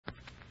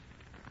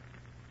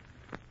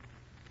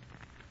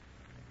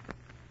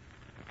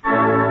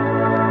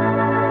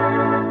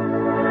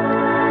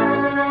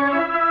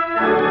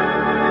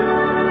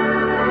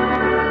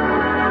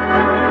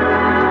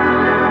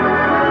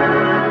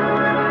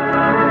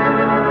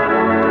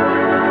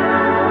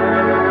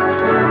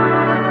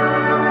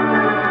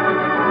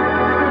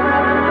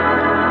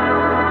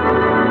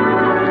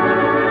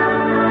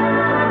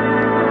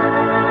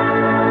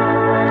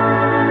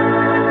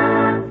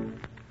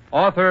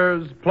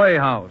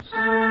Playhouse.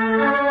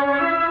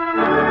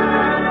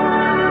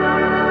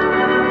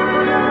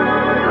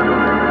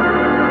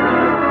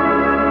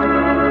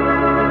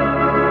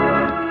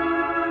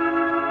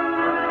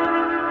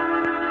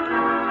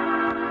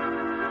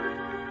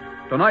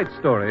 Tonight's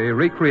story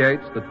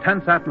recreates the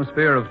tense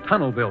atmosphere of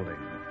tunnel building,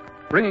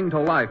 bringing to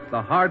life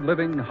the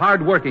hard-living,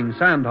 hard-working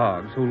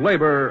sandhogs who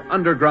labor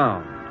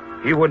underground.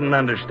 He wouldn't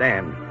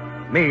understand.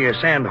 Me, a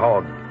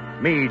sandhog.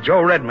 Me,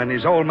 Joe Redmond,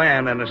 his old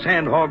man, and a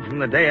sandhog from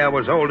the day I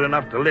was old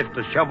enough to lift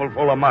a shovel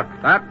full of muck.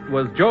 That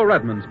was Joe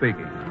Redmond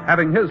speaking,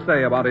 having his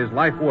say about his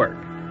life work.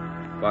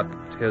 But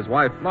his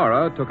wife,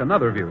 Laura, took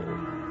another view.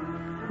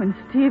 When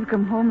Steve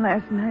come home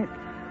last night,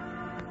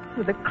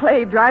 with the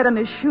clay dried on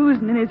his shoes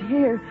and in his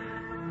hair,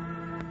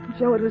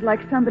 Joe, it was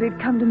like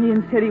somebody'd come to me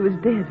and said he was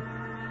dead.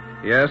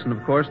 Yes, and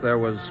of course there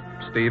was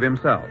Steve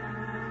himself.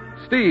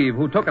 Steve,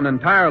 who took an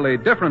entirely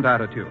different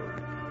attitude.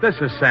 This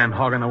is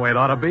sandhogging the way it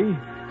ought to be.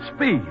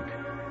 Speed.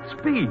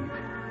 Speed.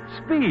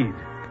 Speed.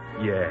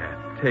 Yeah,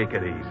 take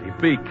it easy.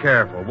 Be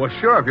careful. Well,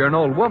 sure, if you're an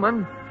old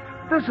woman,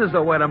 this is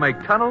the way to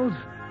make tunnels.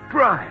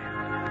 Drive.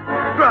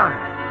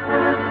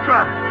 Drive.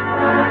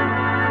 Drive.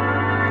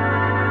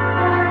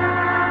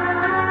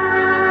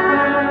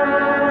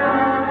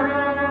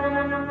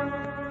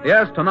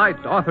 Yes, tonight,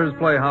 Author's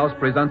Playhouse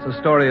presents a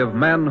story of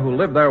men who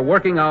live their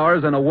working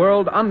hours in a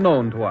world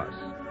unknown to us.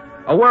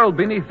 A world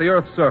beneath the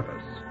Earth's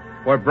surface,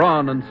 where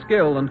brawn and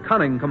skill and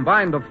cunning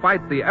combine to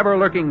fight the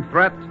ever-lurking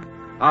threat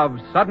of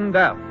sudden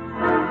death.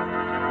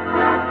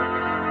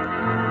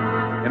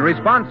 In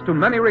response to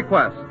many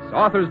requests,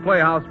 Author's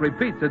Playhouse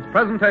repeats its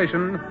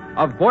presentation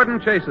of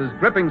Borden Chase's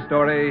gripping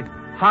story,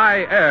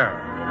 High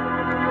Air.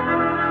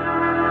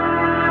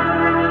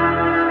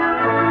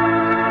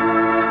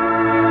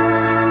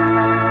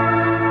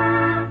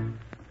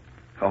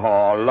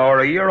 Oh,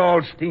 Laura, you're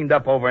all steamed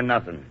up over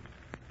nothing.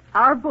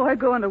 Our boy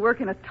going to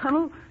work in a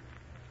tunnel?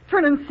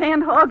 Turning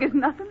sandhog is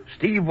nothing?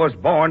 Steve was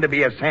born to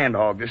be a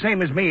sandhog, the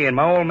same as me and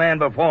my old man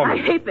before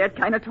me. I hate that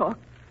kind of talk.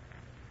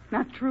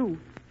 Not true.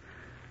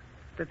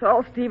 That's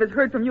all Steve has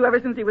heard from you ever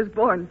since he was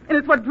born. And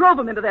it's what drove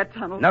him into that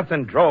tunnel.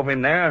 Nothing drove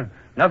him there.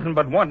 Nothing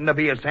but wanting to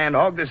be a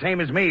sandhog, the same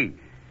as me.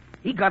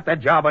 He got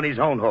that job on his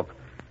own hook.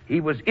 He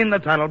was in the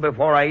tunnel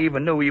before I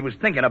even knew he was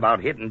thinking about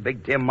hitting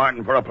Big Tim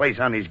Martin for a place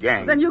on his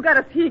gang. Then you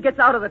gotta see he gets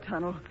out of the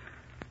tunnel.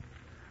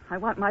 I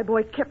want my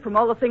boy kept from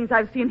all the things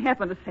I've seen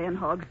happen to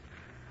sandhogs.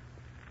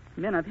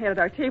 Men I've had at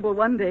our table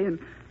one day and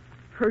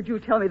heard you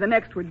tell me the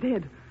next were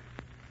dead.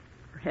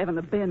 Or having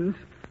the bends.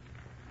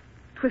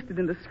 Twisted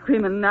into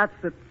screaming knots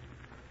that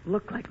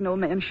look like no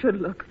man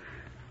should look.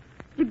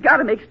 You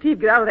gotta make Steve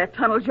get out of that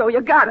tunnel, Joe.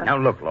 You gotta. Now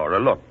look, Laura,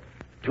 look.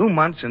 2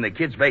 months and the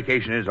kid's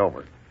vacation is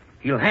over.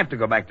 He'll have to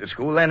go back to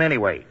school then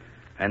anyway.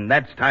 And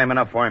that's time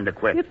enough for him to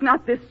quit. It's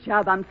not this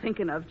job I'm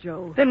thinking of,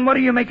 Joe. Then what are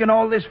you making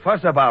all this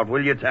fuss about,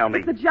 will you tell me?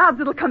 It's the jobs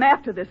that'll come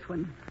after this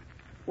one.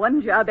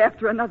 One job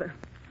after another.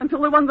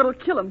 Until the one that'll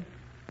kill him.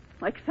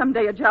 Like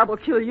someday a job will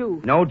kill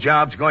you. No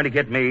job's going to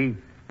get me.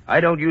 I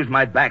don't use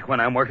my back when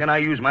I'm working. I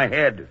use my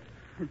head.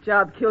 The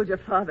job killed your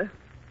father.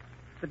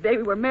 The day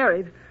we were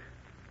married.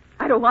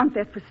 I don't want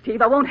that for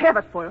Steve. I won't have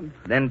it for him.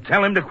 Then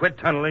tell him to quit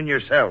tunneling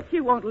yourself.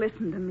 He won't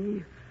listen to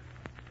me.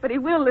 But he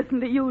will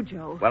listen to you,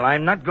 Joe. Well,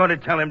 I'm not going to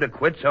tell him to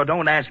quit, so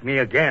don't ask me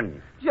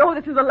again. Joe,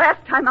 this is the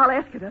last time I'll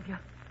ask it of you.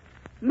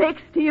 Make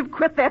Steve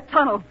quit that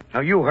tunnel.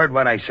 Now, you heard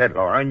what I said,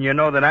 Laura, and you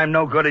know that I'm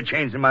no good at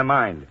changing my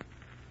mind.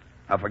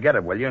 Now, forget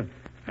it, will you?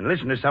 And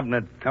listen to something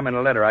that come in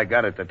a letter I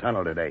got at the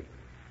tunnel today.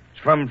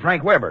 It's from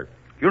Frank Weber.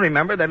 You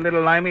remember that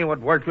little limey what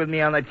worked with me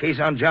on that case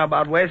on job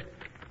out west?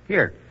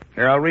 Here,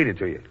 I'll read it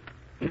to you.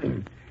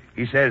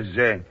 He says,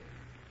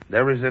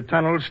 there is a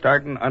tunnel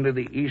starting under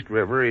the East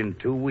River in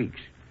 2 weeks.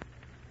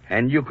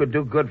 And you could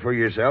do good for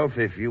yourself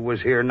if you was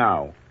here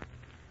now.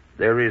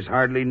 There is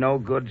hardly no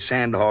good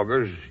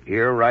sandhoggers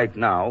here right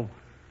now,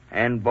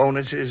 and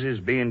bonuses is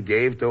being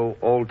gave to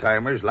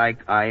old-timers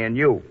like I and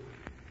you.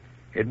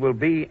 It will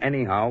be,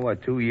 anyhow, a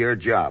 2-year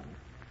job.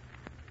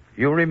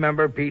 You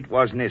remember Pete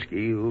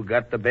Wozniski, who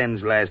got the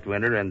bends last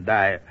winter and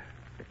died.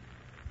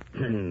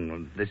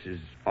 This is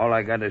all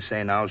I got to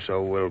say now,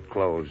 so we'll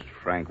close.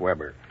 Frank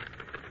Weber.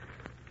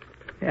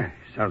 Yeah,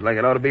 sounds like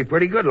it ought to be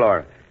pretty good,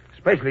 Laura.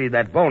 Especially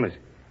that bonus.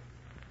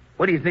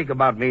 What do you think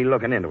about me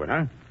looking into it,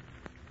 huh?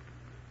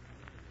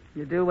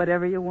 You do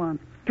whatever you want.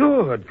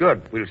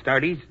 Good. We'll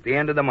start east at the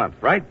end of the month,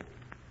 right?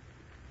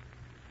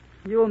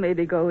 You'll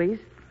maybe go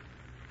east.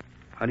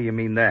 How do you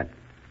mean that?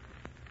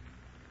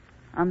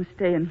 I'm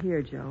staying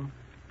here, Joe.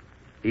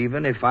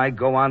 Even if I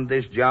go on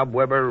this job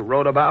Weber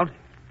wrote about?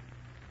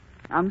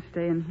 I'm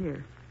staying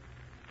here.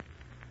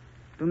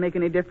 Don't make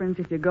any difference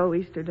if you go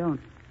east or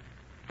don't.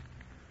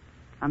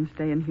 I'm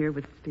staying here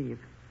with Steve.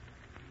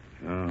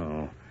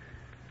 Oh.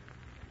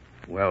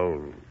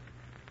 Well,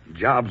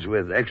 jobs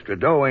with extra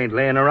dough ain't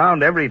laying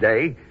around every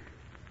day.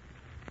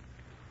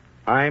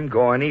 I'm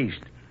going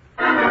east.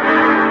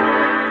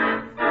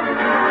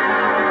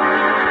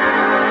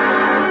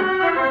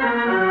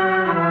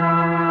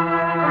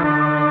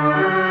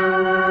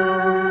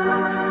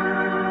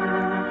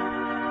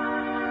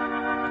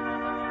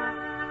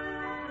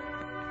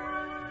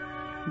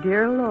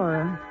 Dear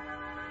Laura,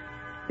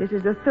 this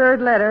is the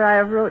third letter I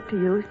have wrote to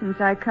you since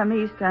I come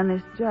east on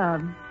this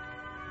job.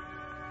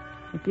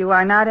 If you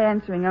are not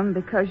answering them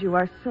because you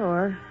are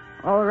sore,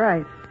 all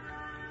right.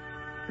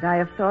 But I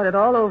have thought it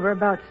all over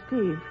about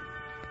Steve.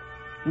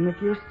 And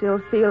if you still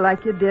feel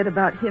like you did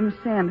about him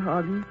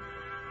sandhogging,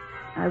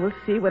 I will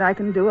see what I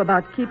can do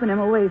about keeping him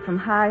away from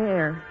high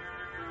air.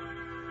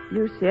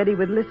 You said he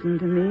would listen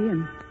to me,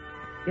 and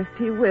if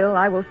he will,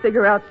 I will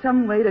figure out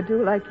some way to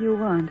do like you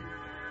want.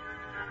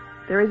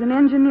 There is an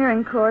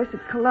engineering course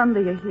at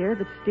Columbia here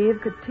that Steve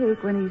could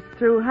take when he's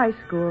through high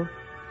school.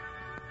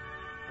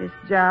 This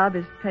job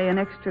is paying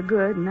extra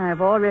good, and I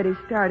have already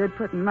started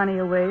putting money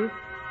away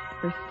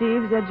for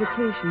Steve's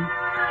education.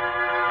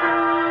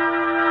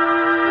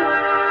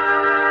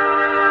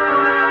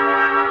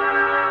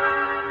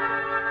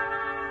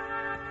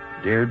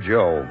 Dear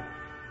Joe,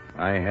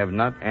 I have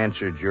not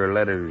answered your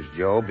letters,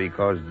 Joe,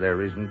 because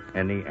there isn't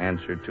any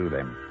answer to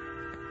them.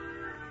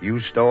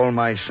 You stole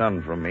my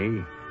son from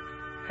me,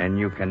 and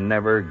you can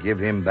never give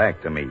him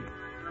back to me.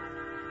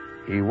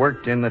 He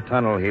worked in the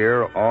tunnel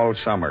here all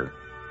summer.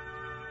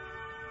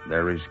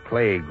 There is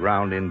clay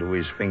ground into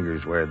his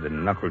fingers where the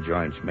knuckle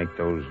joints make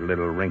those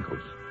little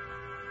wrinkles.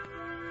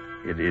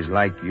 It is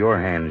like your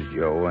hands,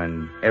 Joe,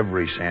 and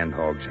every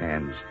sandhog's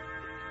hands.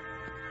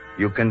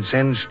 You can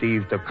send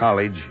Steve to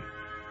college,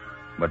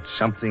 but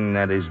something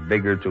that is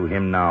bigger to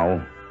him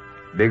now,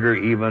 bigger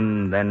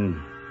even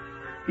than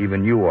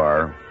even you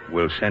are,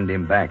 will send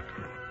him back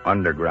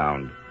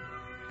underground.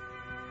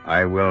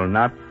 I will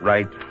not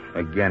write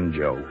again,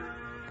 Joe.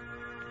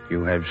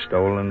 You have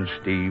stolen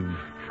Steve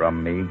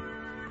from me,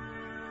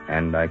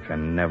 and I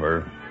can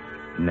never,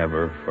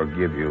 never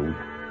forgive you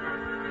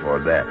for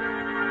that.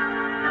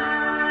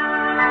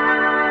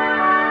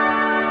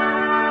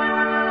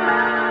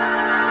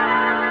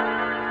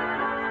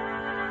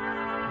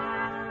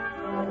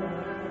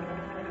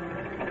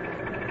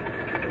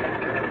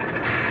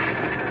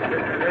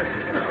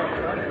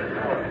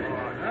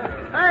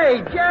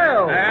 Hey,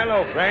 Joe.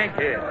 Hello, Frank.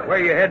 Where are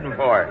you heading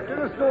for? To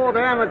the store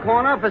down the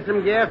corner for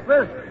some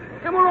Gaspers.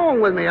 Come along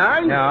with me, eh?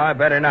 No, I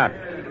better not.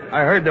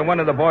 I heard that one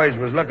of the boys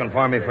was looking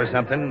for me for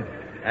something,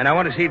 and I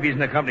want to see if he's in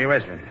the company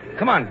restaurant.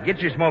 Come on, get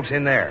your smokes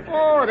in there.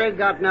 Oh, they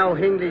got no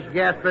English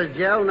Gaspers,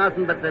 Joe.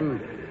 Nothing but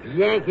them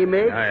Yankee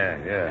makes. Oh,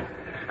 yeah.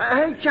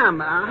 Hey, chum,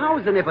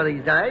 how's the nipper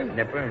these days?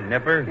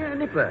 Nipper? Yeah,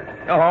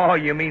 nipper. Oh,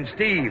 you mean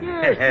Steve?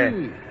 Yeah,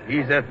 Steve.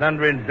 He's a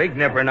thundering big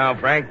nipper now,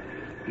 Frank.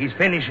 He's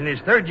finishing his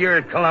third year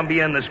at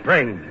Columbia in the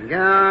spring.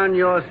 Gone,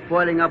 you're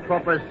spoiling a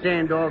proper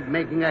sandog,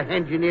 making a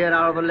engineer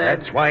out of a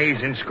lad. That's why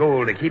he's in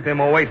school, to keep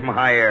him away from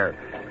high air.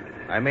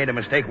 I made a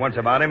mistake once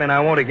about him, and I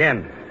won't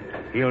again.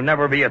 He'll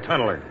never be a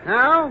tunneler.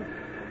 How?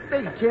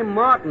 Big Tim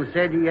Martin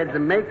said he had the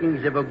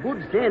makings of a good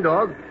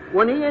sandog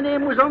when he and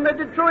him was on the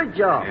Detroit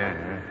job.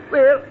 Yeah.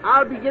 Well,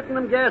 I'll be getting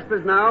them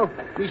Gaspers now.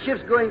 My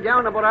shift's going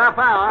down about half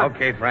hour.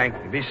 Okay,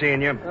 Frank. Be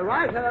seeing you. All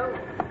right, hello.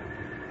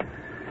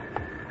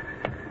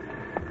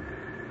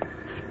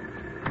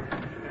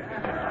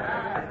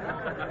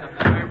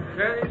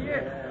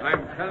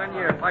 I'm telling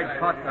you, if I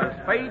caught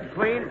the spade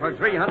queen for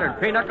 300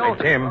 pinochle...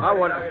 Hey, Tim. I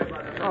would...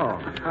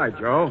 Oh, hi,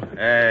 Joe.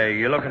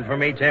 You looking for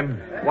me, Tim?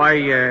 Why,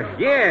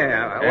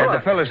 yeah. Well, The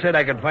fella said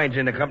I could find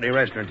you in the company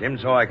restaurant, Tim,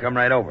 so I come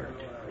right over.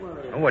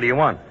 What do you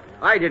want?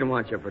 I didn't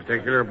want you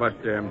particular,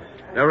 but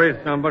there is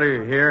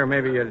somebody here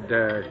maybe you'd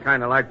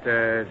kind of like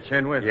to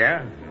chin with.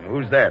 Yeah?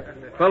 Who's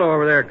that? Fellow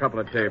over there, a couple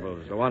of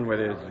tables. The one with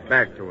his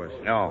back to us.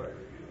 No.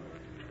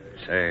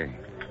 Say,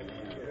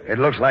 it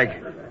looks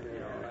like...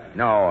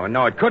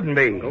 No, it couldn't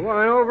be. Go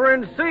on over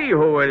and see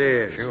who it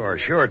is.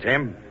 Sure,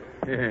 Tim.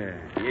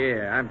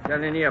 Yeah, I'm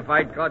telling you, if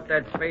I'd caught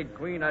that spade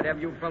queen, I'd have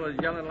you fellas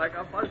yelling like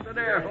a busted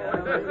air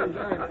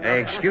horse.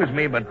 Hey, excuse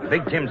me, but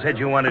Big Tim said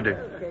you wanted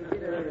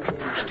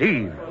to...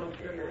 Steve.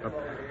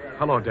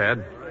 Hello,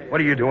 Dad.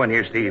 What are you doing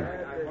here, Steve?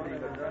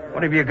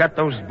 What have you got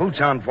those boots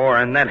on for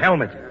and that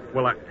helmet?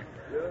 Well,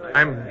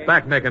 I'm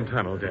back making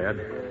tunnel, Dad.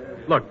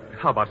 Look,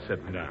 how about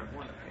sitting down?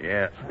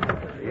 Yeah.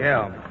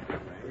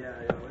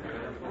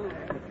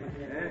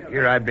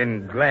 Here I've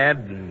been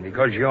glad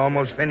because you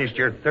almost finished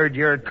your third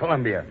year at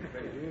Columbia.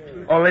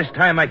 All this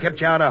time I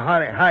kept you out of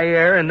high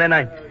air, and then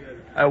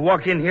I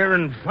walk in here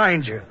and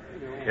find you.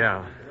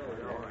 Yeah.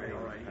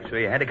 So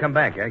you had to come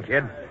back,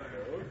 kid?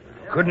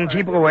 Couldn't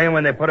keep away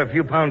when they put a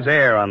few pounds of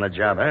air on the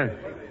job, huh?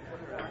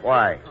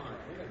 Why?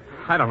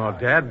 I don't know,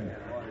 Dad.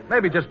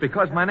 Maybe just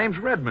because my name's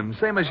Redmond,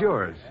 same as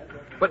yours.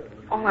 But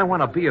all I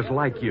want to be is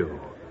like you.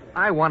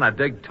 I want to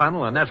dig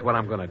tunnel, and that's what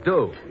I'm going to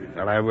do.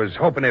 Well, I was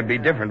hoping it'd be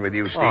different with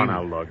you, Steve. Oh,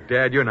 now look,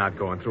 Dad, you're not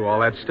going through all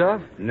that stuff.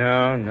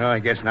 No, I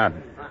guess not.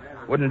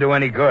 Wouldn't do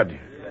any good.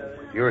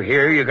 You're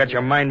here, you got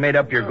your mind made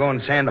up, you're going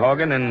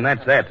sandhogging, and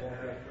that's that.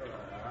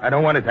 I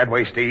don't want it that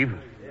way, Steve.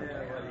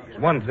 There's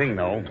one thing,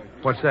 though.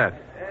 What's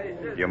that?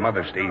 Your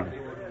mother, Steve.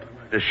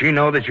 Does she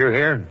know that you're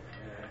here?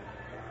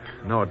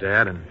 No,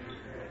 Dad, and...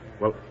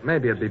 Well,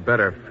 maybe it'd be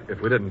better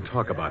if we didn't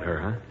talk about her,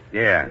 huh?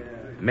 Yeah,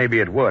 maybe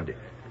it would.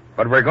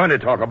 But we're going to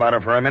talk about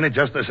her for a minute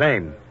just the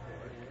same.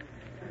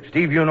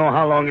 Steve, you know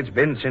how long it's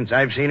been since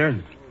I've seen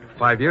her?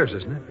 5 years,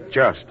 isn't it?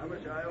 Just.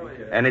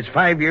 And it's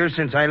 5 years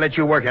since I let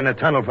you work in a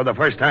tunnel for the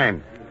first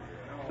time.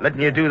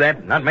 Letting you do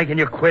that, not making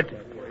you quit,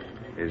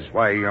 is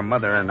why your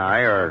mother and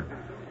I are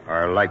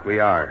like we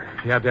are.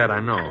 Yeah, Dad, I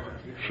know.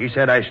 She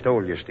said I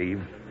stole you,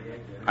 Steve.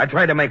 I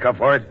tried to make up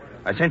for it.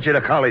 I sent you to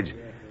college.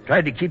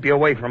 Tried to keep you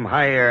away from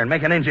high air and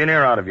make an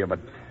engineer out of you, but...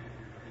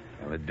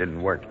 well, it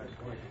didn't work.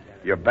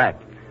 You're back.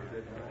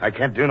 I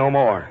can't do no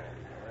more.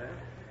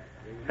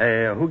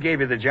 Hey, who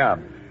gave you the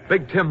job?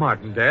 Big Tim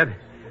Martin, Dad.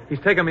 He's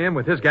taking me in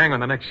with his gang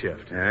on the next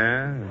shift.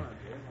 Yeah,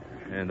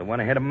 the one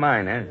ahead of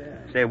mine, huh?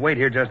 Say, wait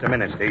here just a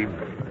minute, Steve.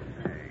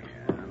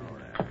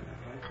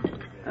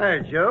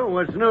 Hey, Joe,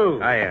 what's new?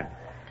 Hiya.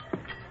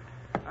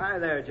 Hi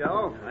there,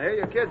 Joe. I hear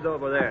your kid's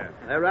over there.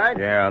 That right?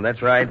 Yeah,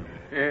 that's right.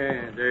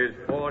 Yeah, there's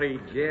 40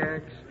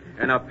 jacks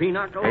and a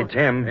pinochle. Hey,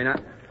 Tim.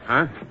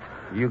 Huh?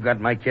 You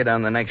got my kid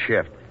on the next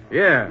shift.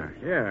 Yeah.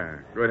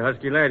 Good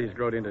husky lad he's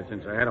growed into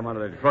since I had him out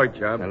of the Detroit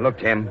job. Now, look,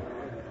 Tim.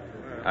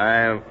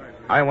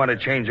 I want to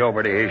change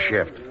over to his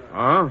shift.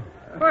 Huh?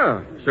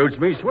 Well, suits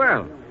me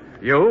swell.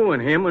 You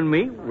and him and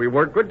me, we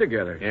work good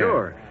together, Yeah.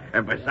 sure.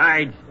 And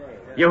besides,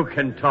 you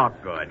can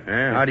talk good.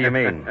 Yeah, how do you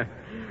mean?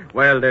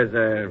 Well, there's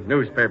a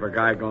newspaper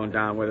guy going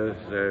down with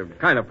us,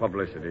 kind of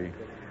publicity.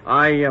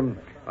 I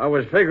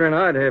was figuring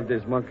I'd have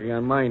this monkey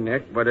on my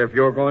neck, but if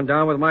you're going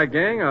down with my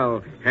gang,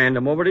 I'll hand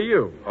him over to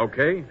you,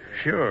 okay?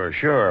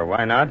 Sure.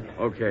 Why not?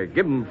 Okay,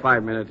 give him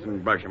 5 minutes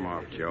and brush him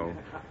off, Joe.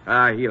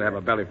 He'll have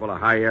a belly full of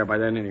high air by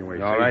then anyway.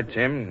 All see? right,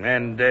 Tim.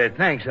 And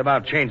thanks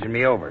about changing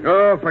me over.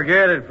 Oh,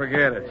 forget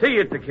it. See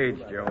you at the cage,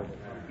 Joe.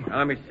 Now,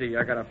 let me see.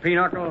 I got a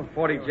pinochle,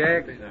 40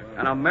 jacks,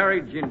 and a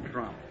married gin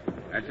trump.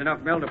 That's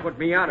enough mill to put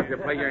me out if you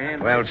play your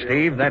hand. Well,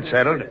 Steve, that's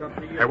settled.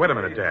 Hey, wait a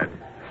minute, Dad.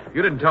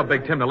 You didn't tell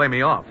Big Tim to lay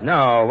me off.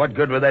 No, what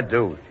good would that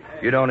do?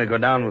 You'd only go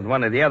down with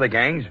one of the other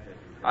gangs.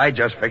 I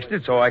just fixed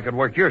it so I could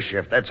work your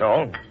shift, that's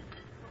all.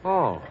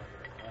 Oh,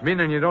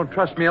 meaning you don't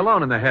trust me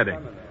alone in the heading.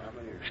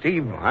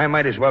 Steve, I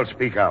might as well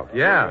speak out.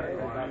 Yeah.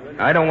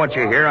 I don't want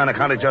you here on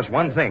account of just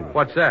one thing.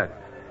 What's that?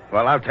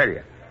 Well, I'll tell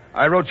you.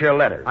 I wrote you a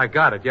letter. I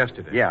got it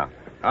yesterday. Yeah.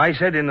 I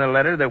said in the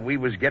letter that we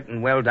was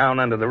getting well down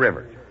under the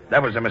river.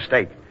 That was a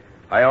mistake.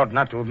 I ought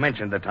not to have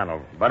mentioned the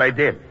tunnel, but I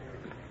did.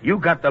 You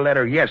got the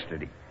letter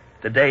yesterday.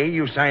 Today,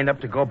 you signed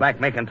up to go back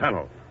making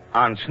tunnel.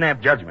 On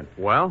snap judgment.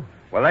 Well?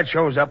 Well, that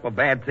shows up a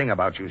bad thing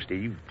about you,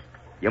 Steve.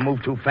 You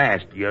move too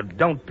fast. You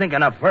don't think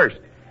enough first.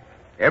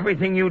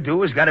 Everything you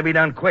do has got to be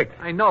done quick.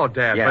 I know,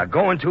 Dad, Yeah, but...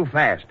 going too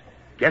fast.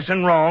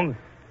 Guessing wrong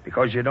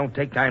because you don't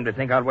take time to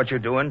think out what you're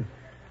doing.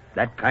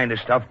 That kind of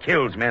stuff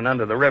kills men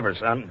under the river,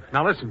 son.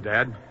 Now, listen,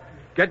 Dad.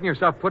 Getting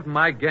yourself put in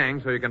my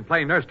gang so you can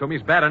play nurse to me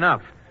is bad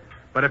enough.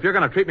 But if you're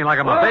going to treat me like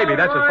I'm a baby,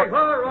 that's just...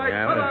 All right,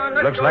 Yeah, come on,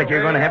 well, looks like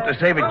you're going to have to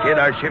save it, kid.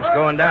 Our ship's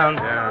going down.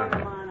 Yeah.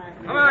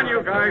 Come on,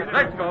 you guys,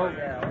 let's go.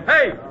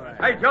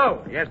 Hey,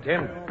 Joe. Yes,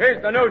 Tim?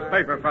 Here's the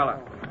newspaper fella.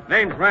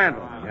 Name's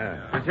Randall. Yeah.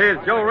 This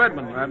here's Joe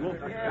Redmond, Randall.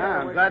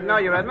 I'm glad to know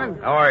you,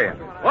 Edmund. How are you?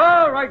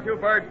 All right, you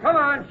birds. Come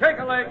on, shake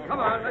a leg. Come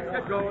on, let's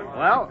get going.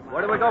 Well,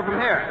 where do we go from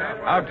here?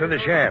 Out to the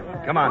shaft.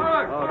 Come on.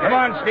 Okay. Come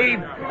on, Steve.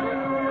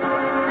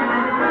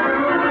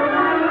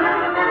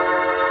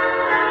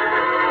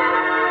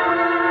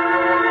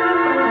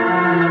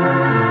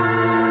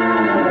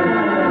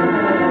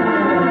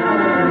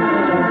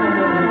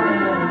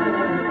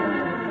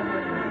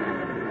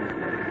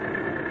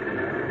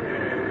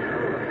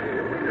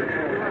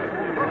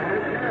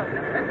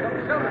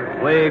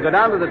 We go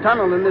down to the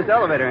tunnel in this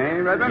elevator, eh,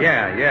 Redmond?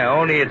 Yeah,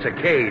 only it's a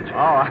cage.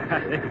 Oh,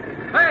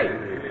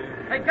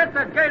 Hey, get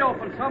that gate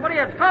open, somebody.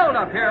 It's cold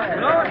up here,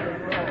 you know.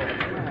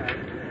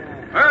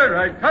 All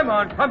right, come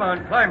on. Climb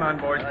on,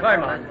 boys,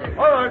 climb on.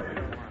 All right.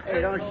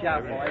 Hey, don't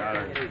shout, boys.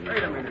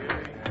 Wait a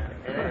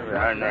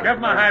minute. Give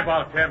him a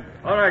highball, Tim.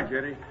 All right,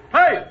 Jenny.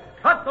 Hey,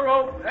 cut the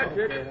rope. That's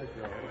it.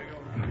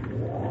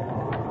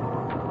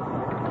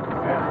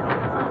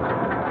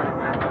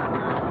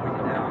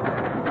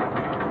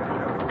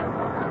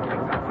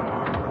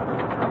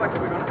 How much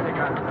are we going to take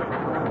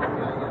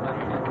out?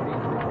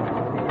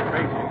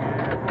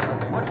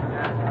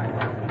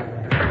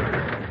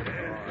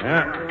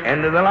 Yeah,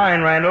 end of the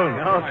line, Randall.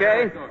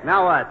 Okay,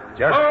 now what?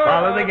 Just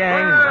follow the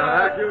gang. All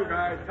right, you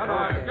guys. Come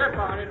on, step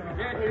on it.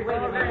 Can't keep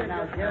on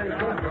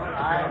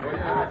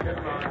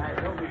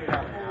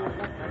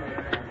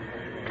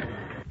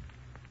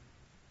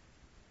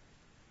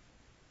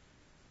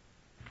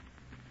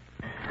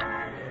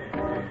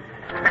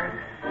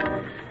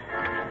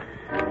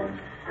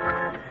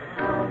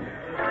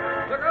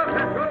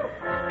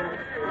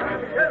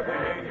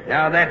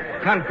Now,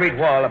 that concrete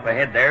wall up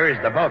ahead there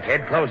is the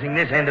bulkhead closing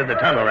this end of the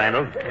tunnel,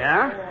 Randall.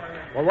 Yeah?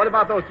 Well, what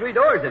about those 3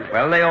 doors in it?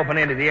 Well, they open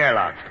into the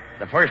airlocks.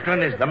 The first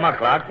one is the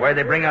muck lock, where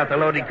they bring out the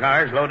loaded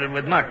cars loaded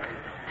with muck.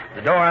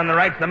 The door on the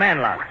right's the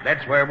man lock.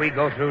 That's where we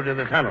go through to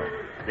the tunnel.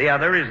 The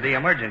other is the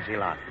emergency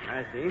lock.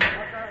 I see.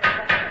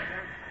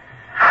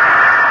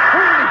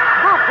 Holy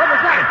smoke, what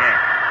was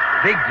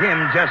that? Big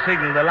Jim just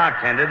signaled the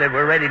lock tender that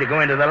we're ready to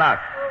go into the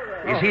lock.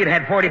 You see, it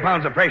had 40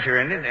 pounds of pressure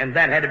in it, and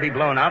that had to be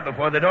blown out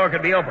before the door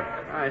could be opened.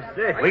 I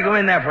see. We go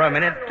in there for a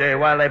minute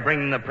while they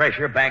bring the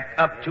pressure back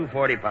up to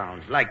 40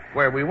 pounds, like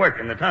where we work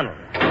in the tunnel.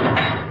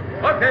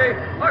 Okay,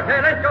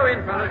 let's go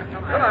in, fellas.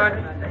 Come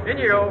on. In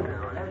you go.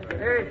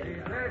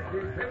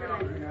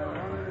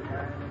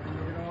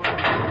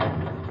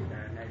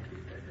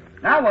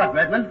 Now what,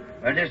 Redmond?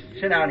 Well, just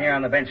sit down here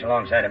on the bench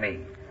alongside of me.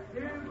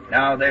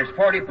 Now, there's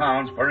 40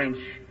 pounds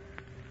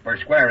per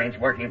square inch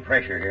working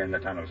pressure here in the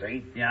tunnel,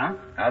 see? Yeah?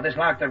 Now, this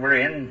lock that we're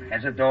in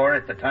has a door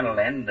at the tunnel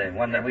end, the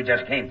one that we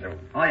just came through.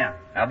 Oh, yeah.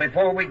 Now,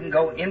 before we can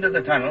go into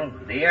the tunnel,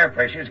 the air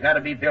pressure's got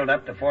to be built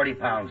up to 40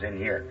 pounds in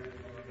here.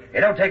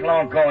 It don't take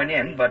long going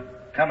in,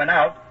 but coming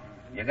out,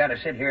 you got to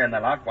sit here in the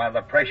lock while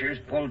the pressure's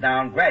pulled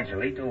down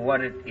gradually to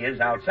what it is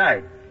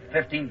outside,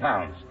 15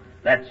 pounds.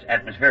 That's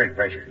atmospheric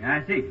pressure.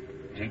 I see.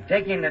 See,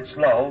 taking it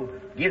slow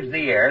gives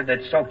the air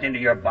that's soaked into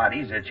your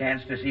bodies a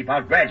chance to seep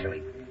out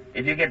gradually.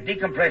 If you get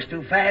decompressed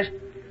too fast,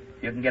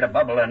 you can get a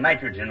bubble of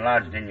nitrogen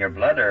lodged in your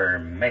blood or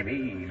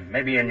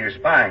maybe in your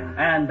spine.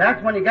 And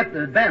that's when you get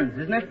the bends,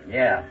 isn't it?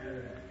 Yeah.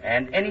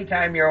 And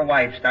anytime your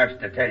wife starts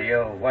to tell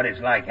you what it's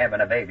like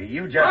having a baby,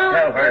 you just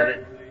tell her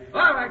that...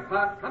 All right,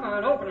 Pop. Come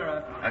on, open her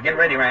up. Now get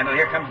ready, Randall.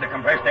 Here comes the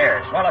compressed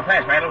air. Swallow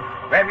fast, Randall.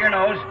 Grab your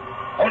nose.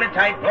 Hold it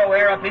tight. Blow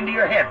air up into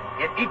your head.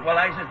 It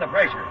equalizes the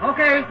pressure.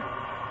 Okay.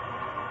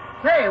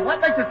 Say, what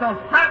makes it so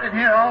hot in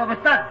here all of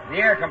a sudden? The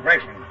air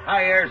compression.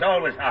 High air's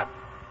always hot.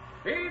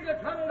 Leave the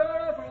tunnel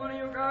door open, one of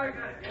you guys.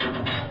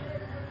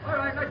 All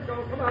right, let's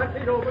go. Come on,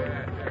 feet open.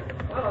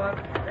 Come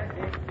on.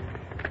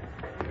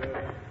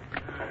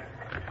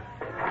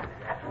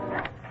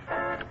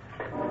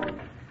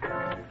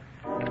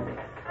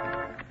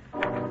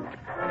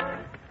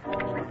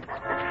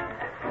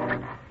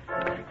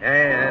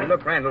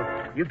 Look, Randall,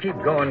 you keep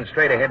going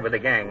straight ahead with the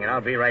gang, and I'll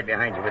be right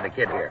behind you with the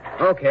kid here.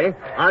 Okay.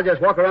 I'll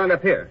just walk around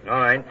up here. All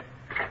right.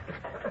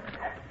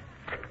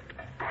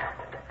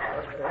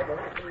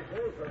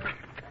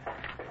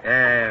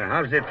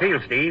 How's it feel,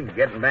 Steve,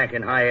 getting back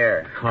in high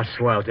air? Oh,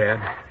 swell, Dad.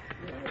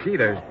 Gee,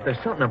 there's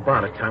something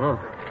about a tunnel.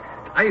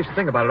 I used to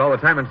think about it all the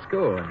time in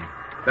school, and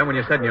then when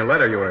you said in your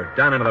letter you were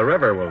down into the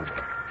river, well,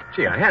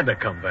 gee, I had to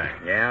come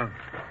back. Yeah?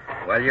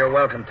 Well, you're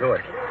welcome to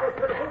it.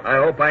 I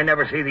hope I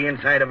never see the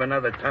inside of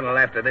another tunnel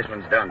after this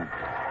one's done.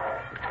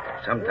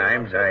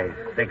 Sometimes I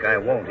think I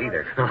won't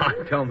either. Oh,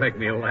 don't make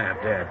me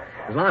laugh, Dad.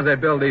 As long as they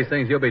build these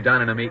things, you'll be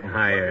down in them eating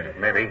high air.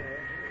 Maybe.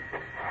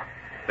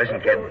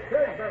 Listen, kid,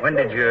 when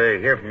did you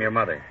hear from your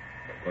mother?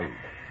 Well,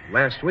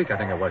 last week, I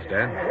think it was,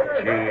 Dad.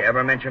 She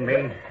ever mention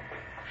me?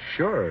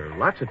 Sure,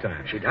 lots of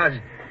times. She does?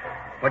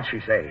 What'd she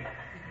say?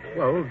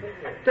 Well,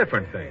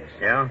 different things.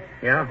 Yeah?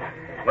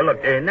 Well,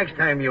 look, next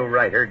time you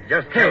write her,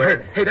 just tell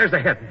her... Hey, there's the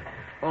heading.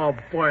 Oh,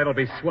 boy, it'll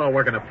be swell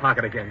working a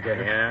pocket again,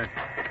 Dad.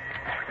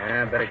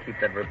 Yeah, better keep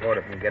that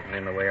reporter from getting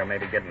in the way or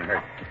maybe getting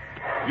hurt.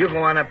 You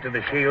go on up to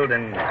the shield,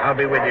 and I'll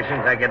be with you as soon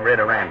as I get rid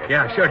of Randall.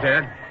 Yeah, sure,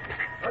 Dad.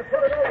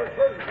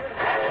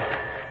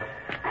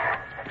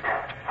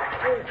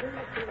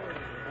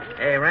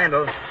 Hey,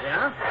 Randall.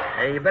 Yeah?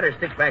 Hey, you better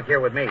stick back here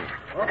with me.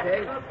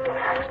 Okay.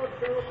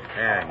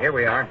 Yeah, here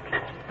we are.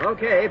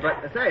 Okay,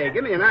 but say,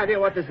 give me an idea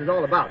what this is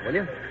all about, will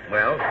you?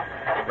 Well,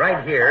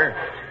 right here,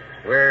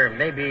 we're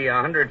maybe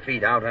 100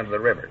 feet out under the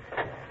river.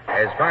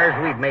 As far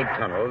as we've made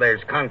tunnel,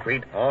 there's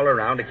concrete all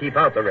around to keep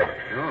out the river.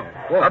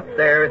 Oh. Up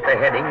there at the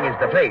heading is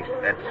the face.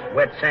 That's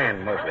wet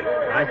sand, mostly.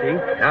 I see.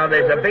 Now,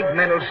 there's a big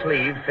metal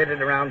sleeve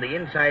fitted around the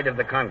inside of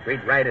the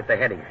concrete right at the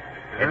heading.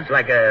 It's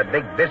like a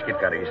big biscuit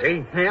cutter, you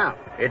see? Yeah.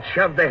 It's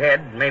shoved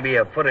ahead maybe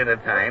a foot at a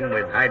time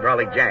with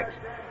hydraulic jacks,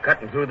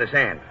 cutting through the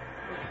sand.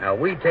 Now,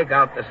 we take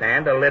out the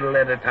sand a little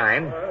at a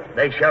time.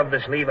 They shove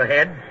the sleeve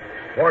ahead,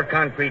 pour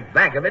concrete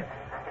back of it,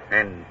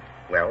 and,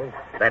 well,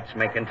 that's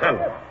making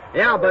tunnel.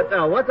 Yeah, but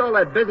what's all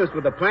that business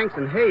with the planks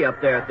and hay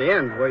up there at the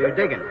end where you're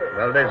digging?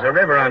 Well, there's a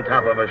river on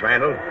top of us,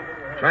 Randall,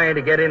 trying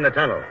to get in the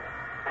tunnel.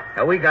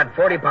 Now, we got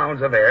 40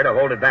 pounds of air to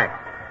hold it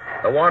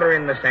back. The water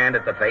in the sand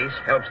at the face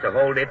helps to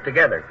hold it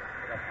together.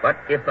 But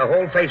if the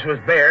whole face was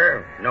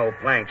bare, no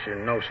planks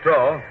and no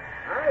straw,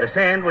 the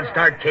sand would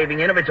start caving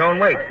in of its own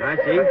weight. I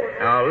see.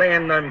 Now,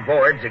 laying them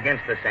boards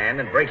against the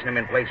sand and bracing them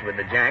in place with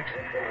the jacks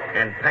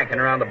and packing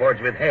around the boards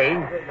with hay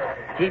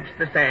keeps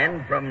the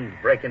sand from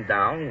breaking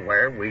down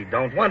where we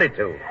don't want it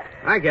to.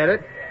 I get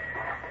it.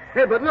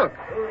 Hey, but look,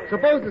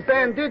 suppose the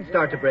sand did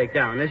start to break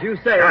down, as you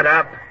say. Shut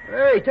up.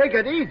 Hey, take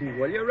it easy,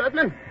 will you,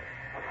 Redmond?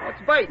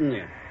 What's biting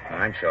you?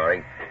 I'm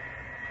sorry.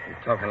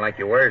 You're talking like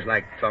you were is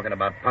like talking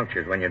about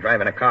punctures when you're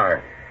driving a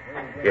car.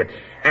 It's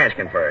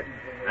asking for it.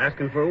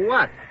 Asking for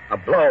what? A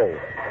blow.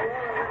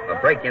 A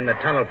break in the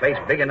tunnel face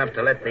big enough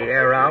to let the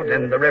air out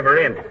and the river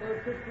in.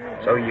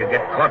 So you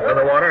get caught by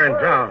the water and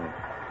drown.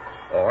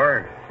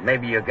 Or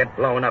maybe you get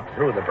blown up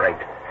through the break.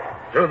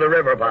 Through the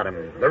river bottom,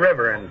 the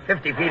river, and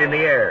 50 feet in the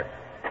air.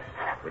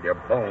 With your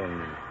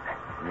bones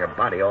and your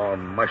body all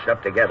mushed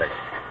up together.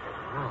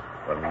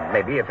 Well,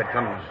 maybe if it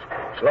comes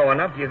slow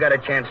enough, you got a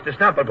chance to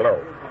stop a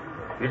blow.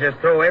 You just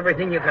throw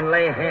everything you can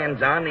lay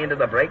hands on into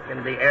the break,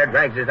 and the air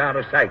drags it out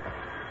of sight.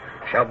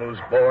 Shovels,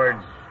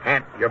 boards,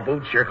 hat, your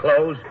boots, your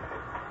clothes.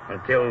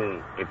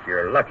 Until, if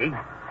you're lucky,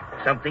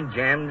 something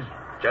jams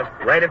just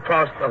right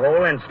across the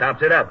hole and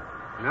stops it up.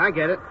 I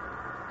get it.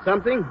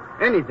 Something,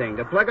 anything,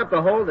 to plug up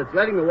the hole that's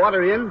letting the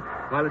water in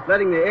while it's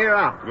letting the air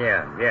out.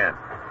 Yeah.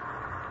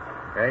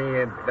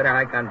 You better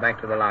hike on back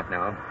to the lock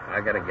now.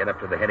 I gotta get up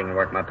to the heading and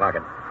work my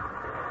pocket.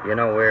 You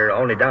know, we're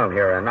only down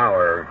here an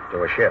hour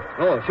to a shift.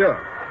 Oh, sure.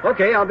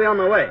 Okay, I'll be on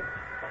my way.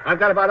 I've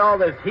got about all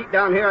this heat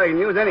down here I can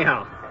use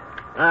anyhow.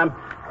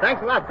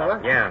 Thanks a lot, fella.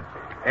 Yeah.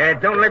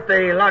 Don't let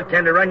the lock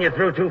tender run you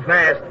through too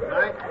fast. All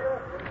right.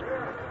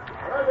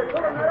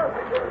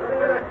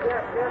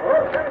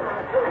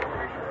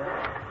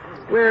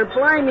 Well,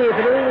 blimey if it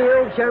ain't the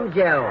old chum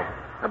Joe.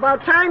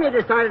 About time you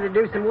decided to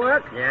do some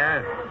work.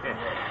 Yeah?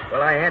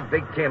 Well, I had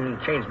Big Tim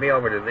change me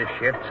over to this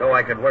shift so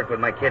I could work with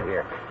my kid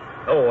here.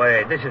 Oh,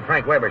 this is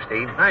Frank Weber,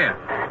 Steve. Hiya.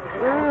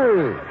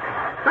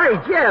 Hey,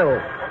 Joe.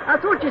 I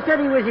thought you said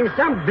he was in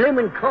some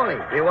bloomin' collie.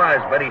 He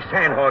was, but he's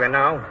sandhogging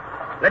now.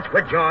 Let's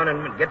quit jawing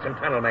and get some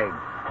tunnel made.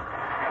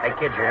 Hey,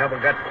 kid, your helper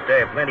got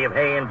plenty of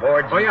hay and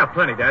boards? Oh, yeah,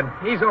 plenty, Dad.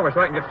 Ease over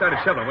so I can get started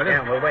shoveling, will you?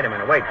 Yeah, well, wait a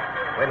minute. Wait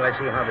till I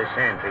see how this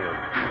sand feels.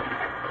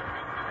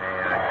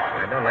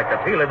 Hey, I don't like the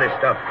feel of this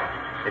stuff.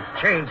 It's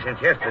changed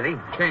since yesterday.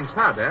 Changed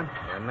how, Dad?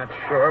 I'm not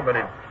sure, but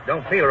it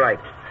don't feel right.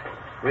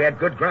 We had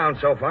good ground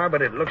so far,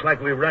 but it looks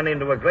like we've run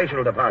into a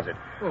glacial deposit.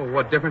 Well,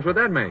 what difference would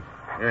that make?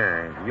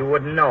 Yeah, you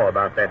wouldn't know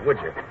about that, would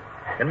you?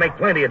 Can make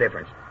plenty of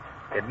difference.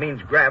 It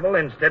means gravel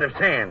instead of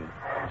sand.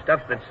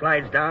 Stuff that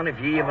slides down if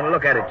you even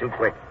look at it too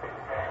quick.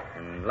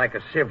 And like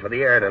a sieve for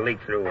the air to leak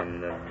through,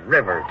 and the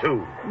river,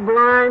 too.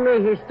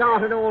 Blimey, he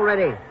started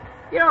already.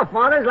 Your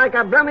father's like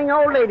a blooming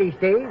old lady,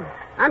 Steve.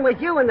 And with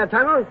you in the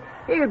tunnel,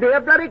 he'll be a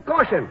bloody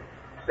caution.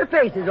 The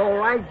face is all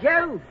right,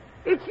 Joe.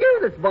 It's you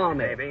that's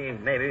balmy.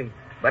 Maybe.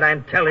 But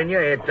I'm telling you,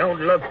 it don't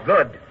look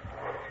good.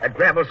 That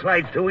gravel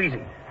slides too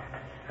easy.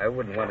 I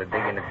wouldn't want to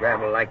dig into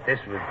gravel like this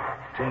with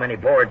too many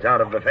boards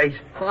out of the face.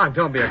 Oh,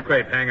 don't be a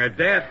grape hanger,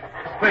 Dad.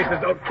 This place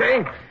is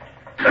okay.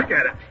 Look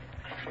at it.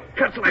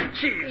 Cuts like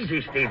cheese.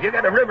 Easy, Steve. You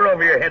got a river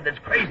over your head that's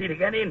crazy to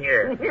get in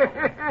here.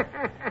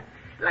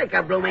 Like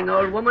a blooming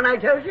old woman, I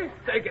told you.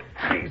 Take it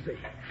easy.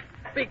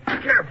 Be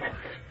careful.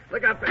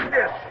 Look out for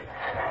this.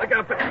 Look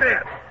out for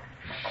that.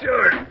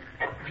 Sure.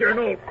 If you're an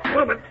old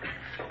woman,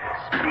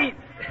 speed.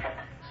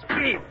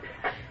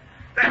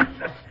 That's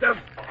the stuff.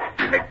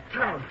 Big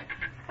tunnel.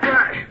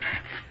 Drive.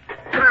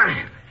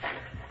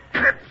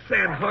 That's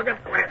sand hogging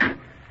where it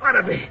ought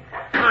to be.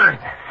 All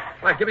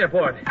right, give me a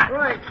board.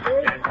 Right,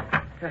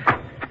 Steve.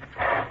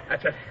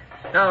 That's it.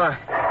 Now,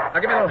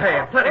 I'll give me a little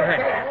hay. Plenty of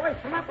hay. Okay, boys,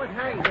 come up with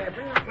hay here.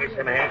 Bring up Here's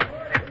some hay.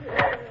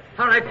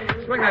 All right,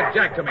 swing that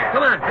jack to me.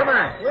 Come on.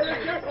 We'll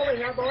check over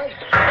here, boys.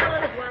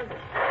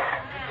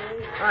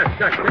 Ah,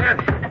 shucks, Dad.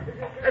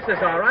 This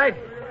is all right.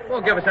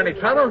 Won't give us any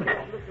trouble.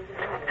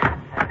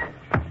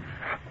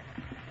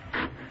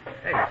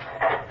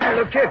 Hey,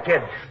 look here,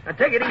 kid. Now,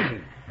 take it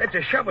easy. That's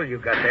a shovel you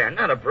got there,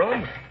 not a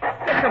broom.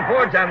 Get some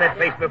boards on that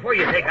face before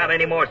you take out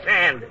any more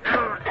sand.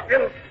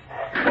 It'll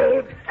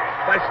hold. If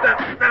I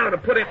stop now to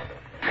put in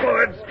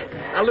boards,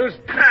 I'll lose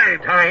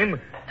time.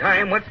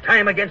 Time? What's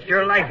time against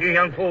your life, you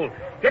young fool?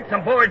 Get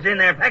some boards in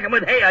there. Pack them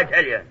with hay, I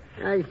tell you.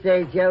 I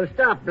say, Joe,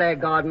 stop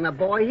blackguarding the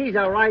boy. He's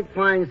a right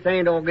fine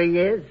sand auger, he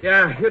is.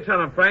 Yeah, you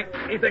tell him, Frank.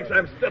 He thinks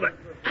I'm still a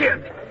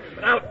kid.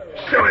 But I'll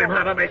show him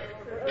how to make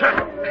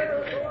tunnel.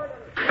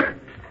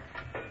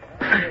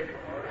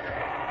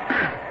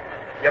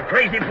 You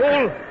crazy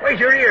fool. Where's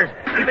your ears?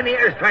 Even the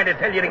air's trying to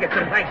tell you to get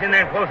some planks in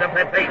there and close up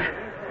that face.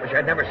 Wish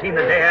I'd never seen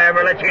the day I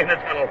ever let you in the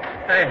tunnel.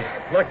 Hey,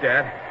 look,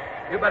 Dad.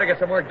 You better get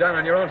some work done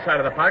on your own side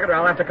of the pocket, or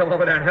I'll have to come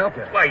over there and help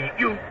you. Why,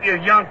 you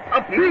young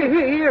puppy.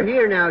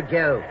 Here now,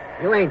 Joe.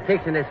 You ain't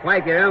fixing to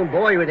swipe your own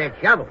boy with that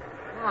shovel.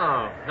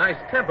 Oh, nice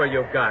temper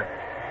you've got.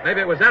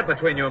 Maybe it was that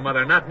between you and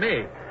Mother, not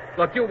me.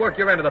 Look, you work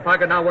your end of the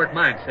pocket, and I'll work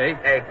mine, see?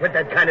 Hey, quit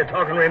that kind of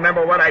talk and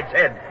remember what I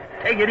said.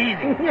 Take it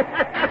easy.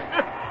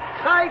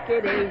 Take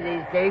it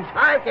easy, Steve.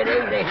 Take it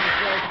easy, he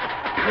says.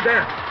 Hey,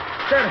 Dad,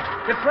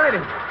 it's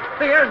raining.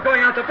 The air's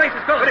going out. The face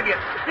is gone. What have you?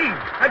 Steve,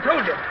 I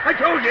told you.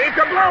 It's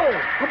a blow.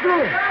 A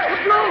blow.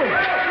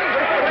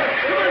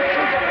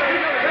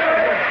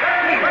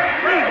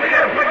 Please, we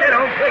gotta put that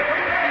home quick.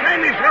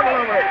 Slam your shovel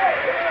over it.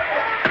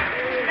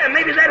 Yeah,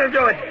 maybe that'll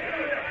do it.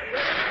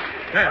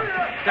 Dad,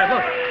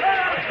 look.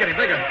 It's getting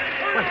bigger.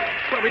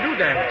 What do we do,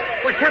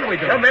 Dad? What can we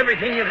do? Dump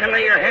everything you can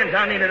lay your hands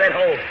on into that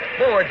hole.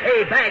 Boards,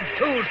 hay, bags,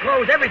 tools,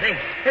 clothes, everything.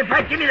 In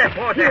fact, give me that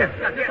board there.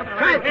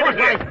 Try it, boys,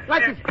 guys.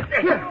 Like this.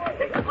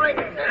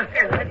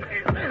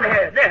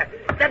 There.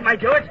 That might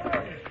do it.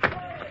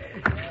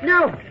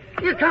 No.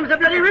 Here comes the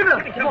bloody river.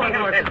 Something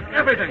else, then.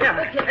 Everything.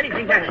 Yeah,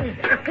 anything, Dad.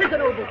 Take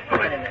it over. All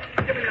right.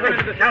 Give me the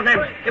rest. Now then,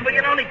 if we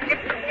can only get...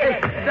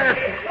 Dad,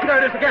 there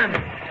it is again.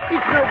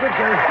 It's no good,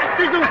 Joe.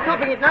 There's no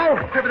stopping it now.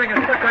 Everything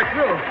is stuck right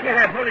through.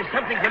 Yeah, if only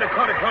something could have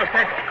caught across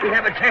that, we'd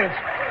have a chance.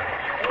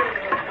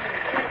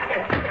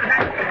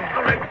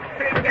 All right.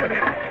 Get him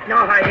here.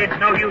 No, it's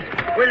no use.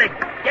 We're licked.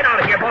 Get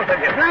out of here, both of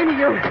you. Blimey,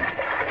 you.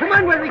 Come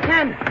on where we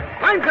can.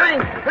 I'm going,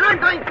 and I'm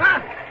going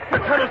fast. The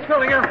tunnel's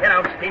filling up. Get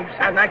out, Steve,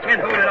 son. I can't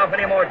hold it off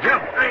anymore.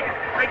 Jump.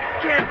 I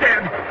can't,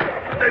 Dad.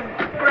 The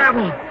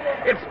gravel.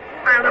 It's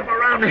piled up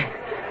around me.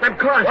 I'm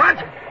caught. What?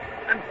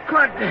 I'm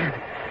caught, Dad.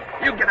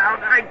 You get out.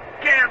 I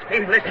can't.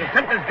 Steve, listen,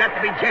 something's got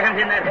to be jammed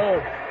in that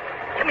hole.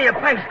 Give me a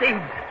pipe, Steve.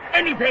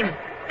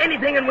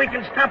 Anything, and we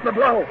can stop the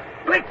blow.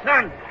 Quick,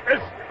 son.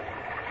 There's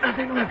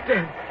nothing left,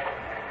 Dad.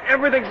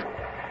 Everything's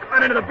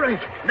gone into the break.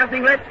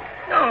 Nothing left?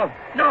 No,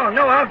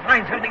 I'll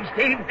find something,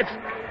 Steve. It's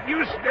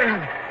use,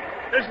 Dad.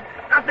 There's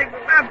nothing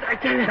left, I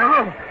tell you.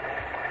 No,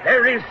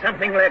 there is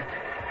something left.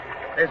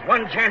 There's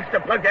one chance to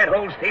plug that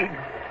hole, Steve.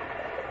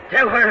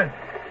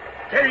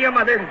 Tell your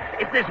mother,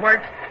 if this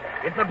works,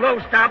 if the blow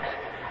stops,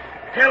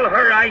 tell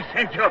her I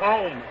sent you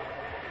home.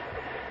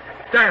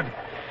 Dad,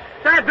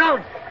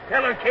 don't!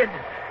 Tell her, kid.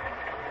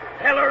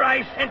 Tell her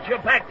I sent you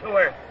back to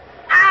her.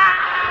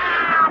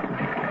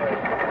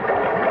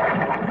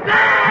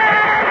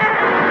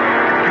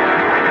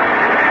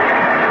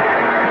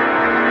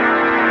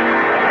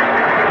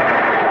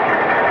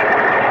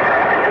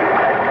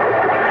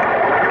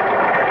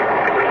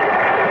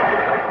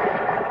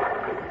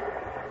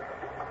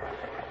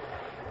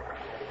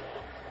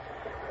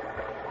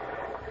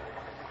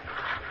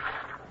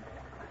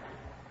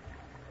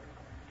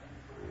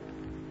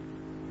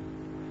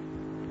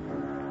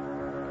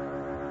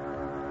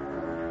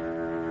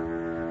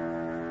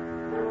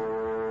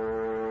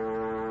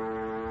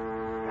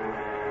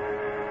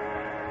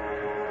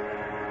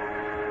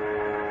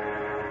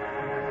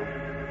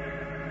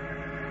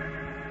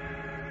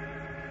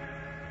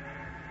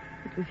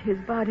 It was his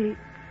body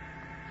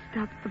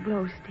stopped the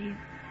blow, Steve.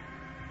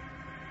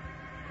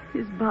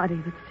 His body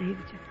that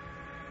saved you.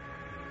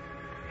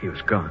 He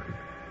was gone.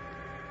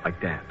 Like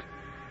that.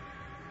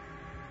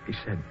 He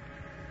said,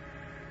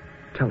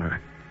 tell her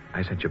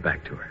I sent you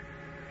back to her.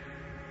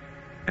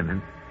 And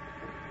then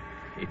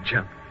he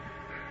jumped.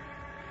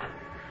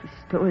 He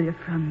stole you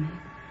from me.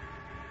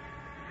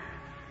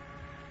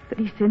 But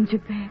he sent you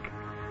back.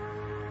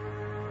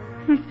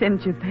 He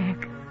sent you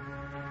back.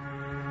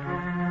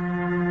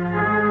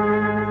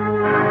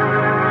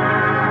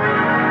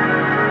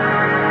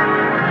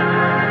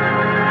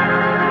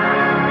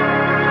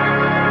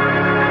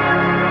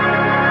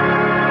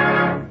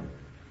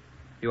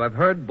 You have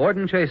heard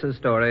Borden Chase's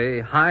story,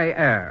 High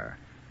Air,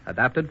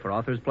 adapted for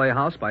Authors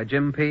Playhouse by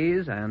Jim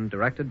Pease and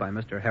directed by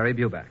Mr. Harry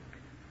Bubeck.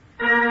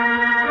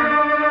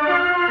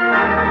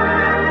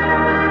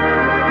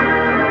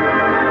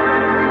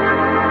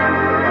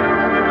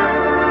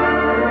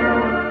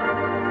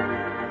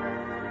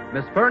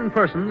 Miss Fern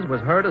Persons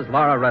was heard as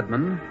Laura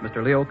Redmond,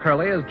 Mr. Leo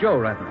Curley as Joe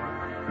Redmond,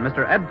 and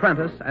Mr. Ed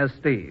Prentice as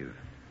Steve.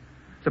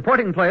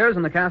 Supporting players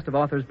in the cast of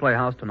Authors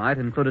Playhouse tonight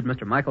included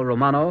Mr. Michael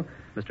Romano,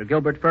 Mr.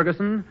 Gilbert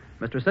Ferguson,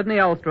 Mr. Sidney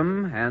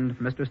Elstrom, and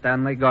Mr.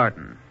 Stanley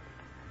Garden.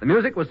 The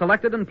music was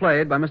selected and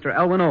played by Mr.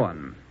 Elwin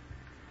Owen.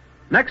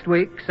 Next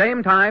week,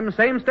 same time,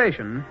 same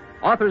station,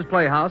 Authors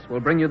Playhouse will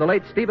bring you the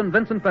late Stephen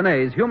Vincent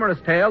Benet's humorous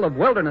tale of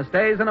wilderness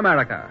days in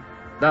America,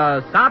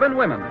 The Sabin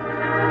Women.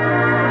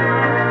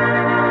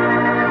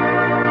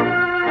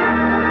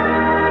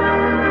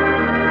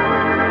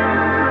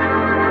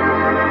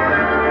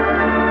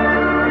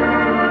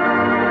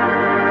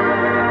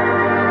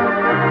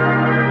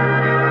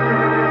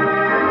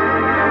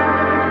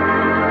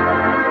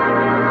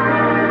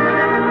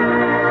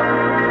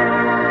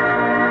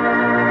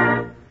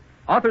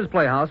 Authors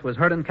Playhouse was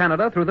heard in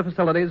Canada through the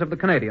facilities of the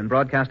Canadian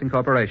Broadcasting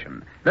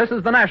Corporation. This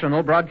is the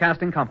National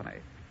Broadcasting Company.